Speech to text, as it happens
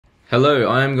Hello,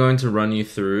 I am going to run you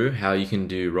through how you can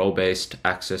do role-based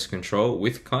access control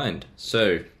with Kind.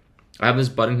 So I have this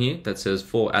button here that says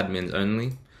for admins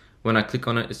only. When I click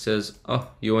on it, it says,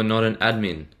 oh, you are not an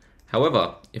admin.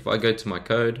 However, if I go to my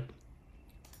code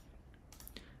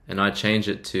and I change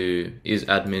it to is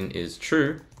admin is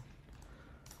true,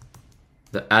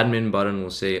 the admin button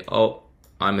will say, oh,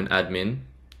 I'm an admin.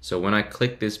 So when I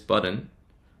click this button,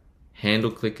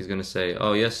 handle click is going to say,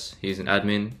 oh yes, he's an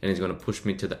admin, and he's going to push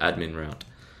me to the admin route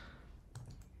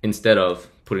instead of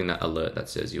putting that alert that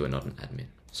says you are not an admin.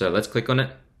 So let's click on it.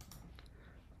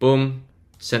 Boom,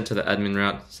 sent to the admin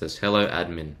route. It says hello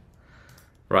admin.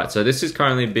 Right, so this is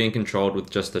currently being controlled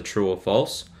with just the true or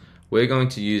false. We're going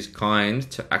to use Kind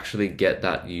to actually get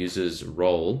that user's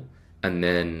role and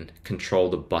then control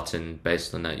the button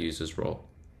based on that user's role.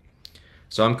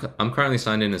 So I'm currently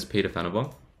signed in as Peter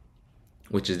Fanabong,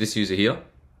 which is this user here,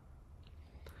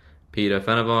 Peter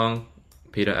Fanabong,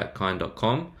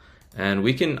 peter@kind.com, and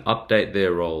we can update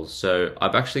their roles. So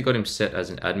I've actually got him set as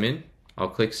an admin. I'll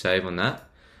click save on that.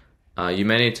 You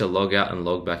may need to log out and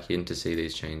log back in to see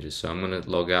these changes. So I'm going to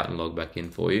log out and log back in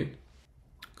for you.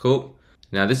 Cool.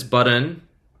 Now this button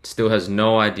still has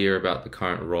no idea about the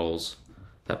current roles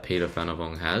that Peter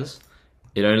Fanabong has.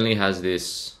 It only has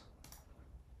this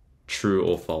true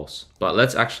or false, but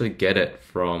let's actually get it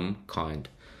from Kind.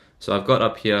 So I've got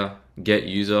up here get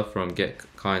user from get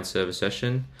Kind server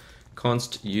session,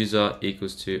 const user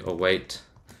equals to await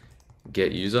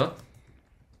get user.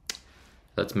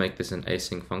 Let's make this an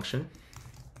async function.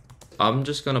 I'm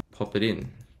just gonna pop it in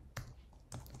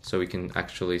so we can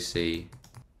actually see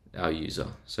our user.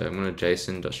 So I'm gonna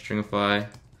json.stringify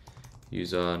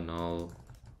user null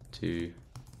to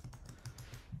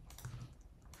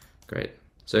great.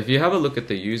 So if you have a look at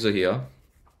the user here,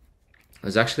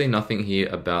 there's actually nothing here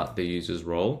about the user's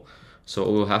role. So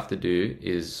all we'll have to do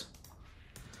is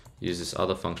use this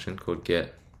other function called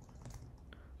get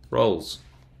roles.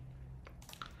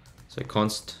 So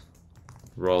const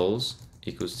roles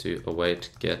equals to await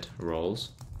get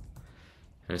roles.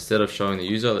 And instead of showing the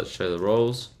user, let's show the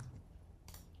roles.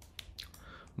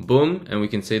 Boom, and we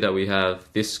can see that we have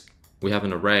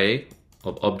an array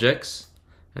of objects,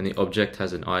 and the object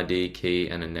has an ID, key,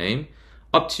 and a name.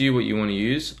 Up to you what you want to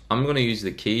use. I'm going to use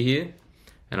the key here,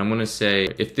 and I'm going to say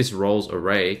if this roles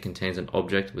array contains an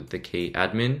object with the key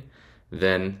admin,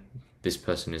 then this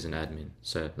person is an admin.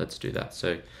 So let's do that.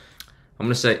 So I'm going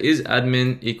to say is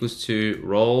admin equals to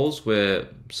roles where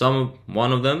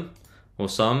one of them or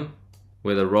some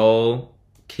where the role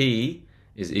key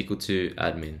is equal to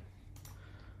admin.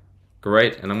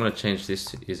 Great, and I'm going to change this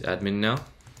to is admin now.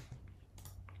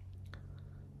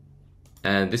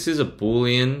 And this is a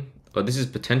Boolean, or this is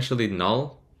potentially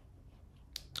null.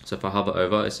 So if I hover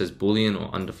over, it says Boolean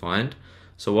or undefined.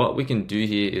 So what we can do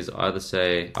here is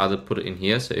either put it in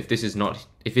here. So if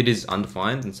it is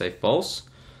undefined, then say false,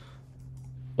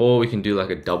 or we can do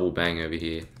like a double bang over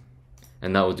here,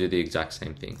 and that will do the exact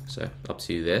same thing. So up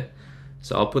to you there.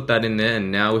 So I'll put that in there,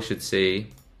 and now we should see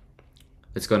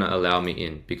it's going to allow me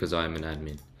in because I am an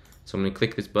admin. So I'm going to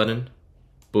click this button.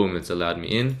 Boom, it's allowed me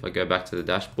in. If I go back to the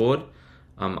dashboard,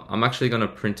 I'm actually going to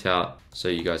print out so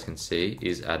you guys can see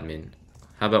is admin.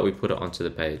 How about we put it onto the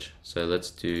page? So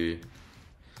let's do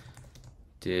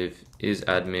div is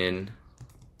admin.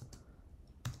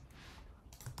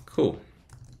 Cool.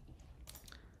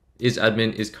 Is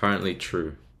admin is currently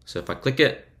true. So if I click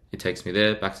it, it takes me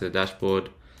there, back to the dashboard.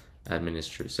 Admin is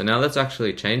true. So now let's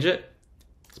actually change it.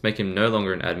 Let's make him no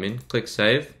longer an admin. Click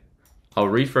save. I'll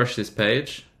refresh this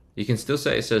page. You can still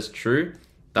say it says true.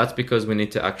 That's because we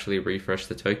need to actually refresh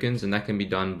the tokens, and that can be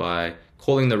done by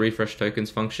calling the refresh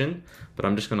tokens function, but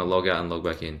I'm just going to log out and log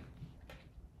back in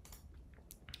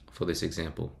for this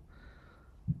example.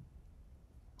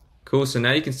 Cool, so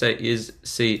now you can say is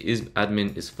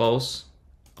admin is false.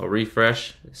 I'll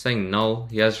refresh. It's saying null.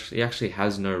 He actually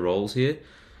has no roles here.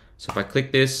 So if I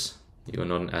click this, you are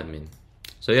not an admin.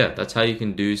 So yeah, that's how you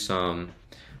can do some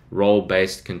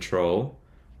role-based control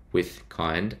with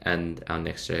Kind and our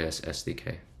Next.js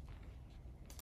SDK.